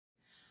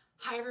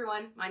Hi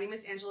everyone, my name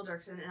is Angela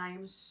Dirksen and I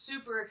am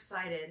super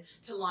excited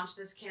to launch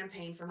this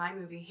campaign for my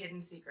movie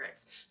Hidden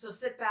Secrets. So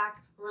sit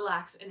back,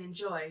 relax, and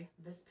enjoy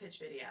this pitch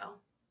video.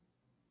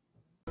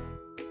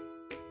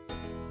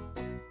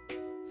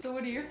 So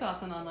what are your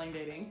thoughts on online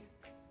dating?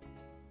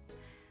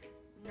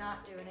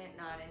 Not doing it,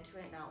 not into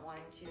it, not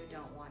wanting to,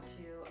 don't want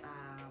to.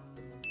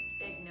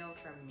 Big no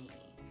from me.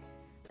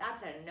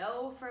 That's a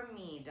no from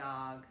me,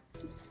 dog.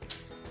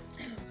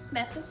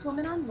 Met this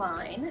woman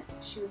online.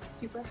 She was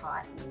super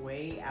hot.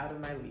 Way out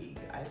of my league.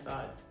 I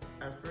thought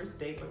our first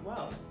date went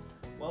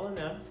well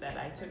enough that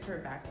I took her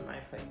back to my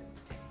place.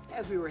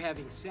 As we were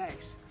having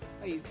sex,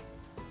 I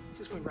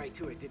just went right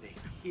to it, didn't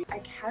he? I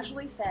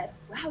casually said,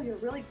 "Wow, you're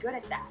really good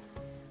at that."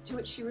 To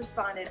which she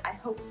responded, "I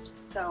hope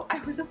so. I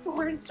was a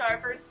porn star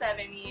for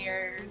 7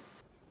 years."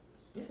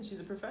 Yeah, she's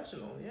a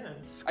professional, yeah.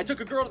 I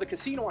took a girl to the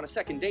casino on a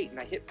second date and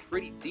I hit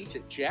pretty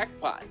decent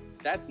jackpot.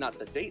 That's not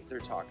the date they're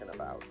talking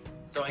about.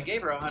 So I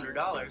gave her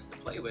 $100 to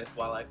play with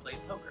while I played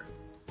poker.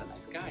 It's a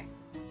nice guy.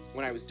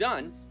 When I was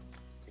done,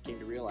 I came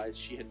to realize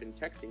she had been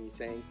texting me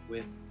saying,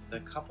 With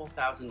the couple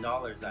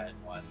 $1,000s I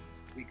had won,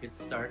 we could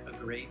start a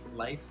great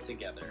life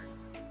together.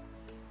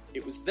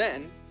 it was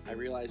then I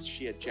realized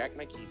she had jacked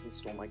my keys and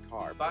stole my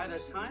car. By the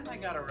time I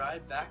got a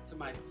ride back to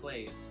my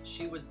place,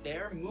 she was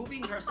there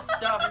moving her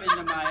stuff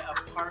into my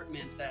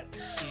apartment. That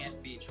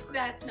can't be true.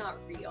 That's not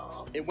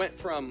real. It went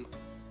from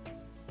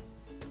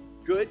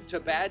good to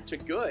bad to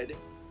good,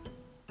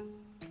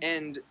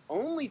 and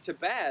only to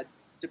bad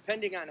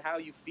depending on how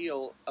you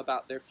feel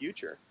about their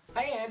future.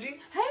 Hi, Angie.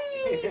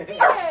 Hey,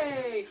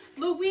 CJ!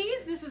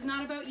 Louise, this is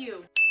not about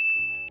you.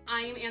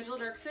 I am Angela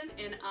Dirksen,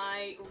 and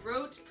I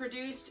wrote,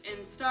 produced,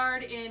 and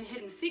starred in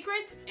Hidden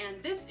Secrets,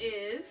 and this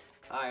is...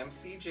 Hi, I'm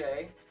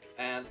CJ,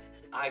 and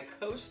I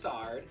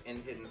co-starred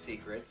in Hidden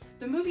Secrets.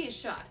 The movie is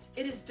shot.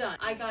 It is done.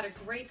 I got a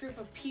great group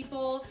of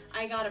people.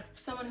 I got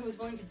someone who was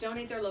willing to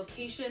donate their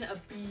location, a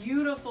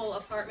beautiful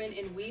apartment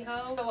in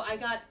WeHo. So I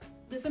got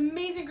this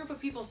amazing group of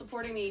people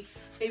supporting me.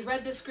 They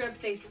read the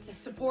script, they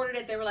supported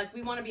it, they were like,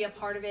 we want to be a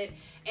part of it,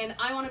 and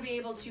I want to be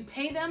able to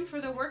pay them for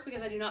their work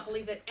because I do not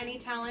believe that any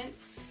talent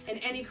and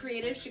any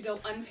creative should go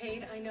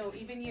unpaid. I know,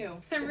 even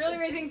you. I'm really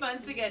raising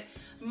funds to get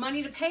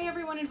money to pay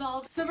everyone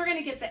involved. So we're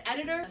gonna get the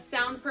editor, a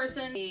sound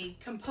person, a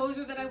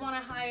composer that I want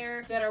to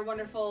hire, that our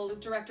wonderful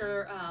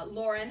director,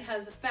 Lorin,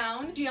 has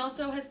found. She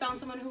also has found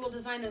someone who will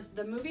design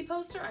the movie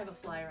poster. I have a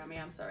flyer on me,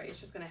 I'm sorry,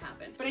 it's just gonna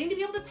happen. But I need to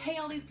be able to pay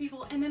all these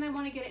people, and then I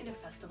want to get it into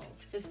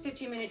festivals. This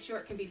 15-minute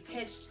short can be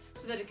pitched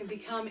so that it can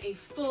become a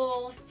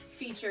full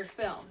feature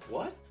film.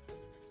 What?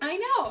 I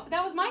know,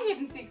 that was my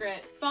hidden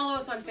secret. Follow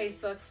us on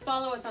Facebook,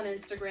 follow us on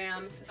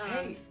Instagram.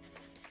 Hey,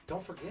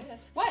 don't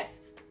forget. What?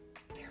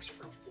 There's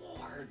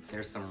rewards.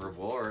 There's some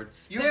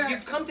rewards. There-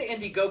 You've come to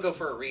Indiegogo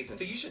for a reason,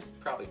 so you should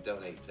probably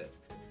donate to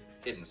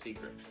Hidden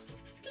Secrets.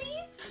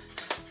 Please?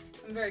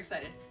 I'm very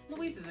excited.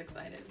 Louise is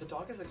excited. The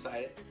dog is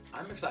excited.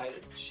 I'm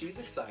excited. She's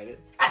excited.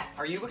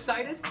 Are you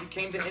excited? You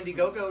came to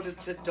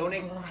Indiegogo to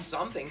donate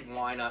something.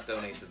 Why not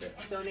donate to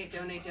this? Donate,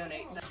 donate,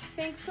 donate.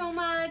 Thanks so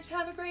much.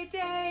 Have a great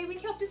day. We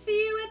hope to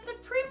see you at the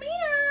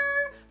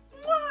premiere.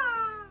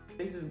 Mwah!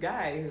 There's this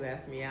guy who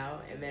asked me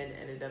out and then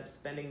ended up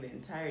spending the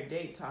entire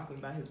date talking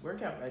about his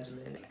workout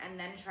regimen. And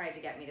then tried to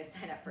get me to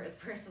sign up for his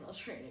personal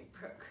training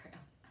program.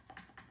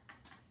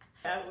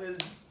 That was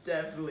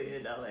definitely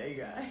an LA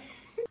guy.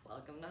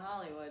 Welcome to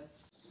Hollywood.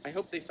 I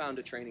hope they found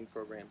a training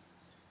program,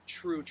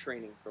 true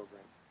training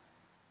program,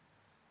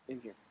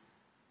 in here.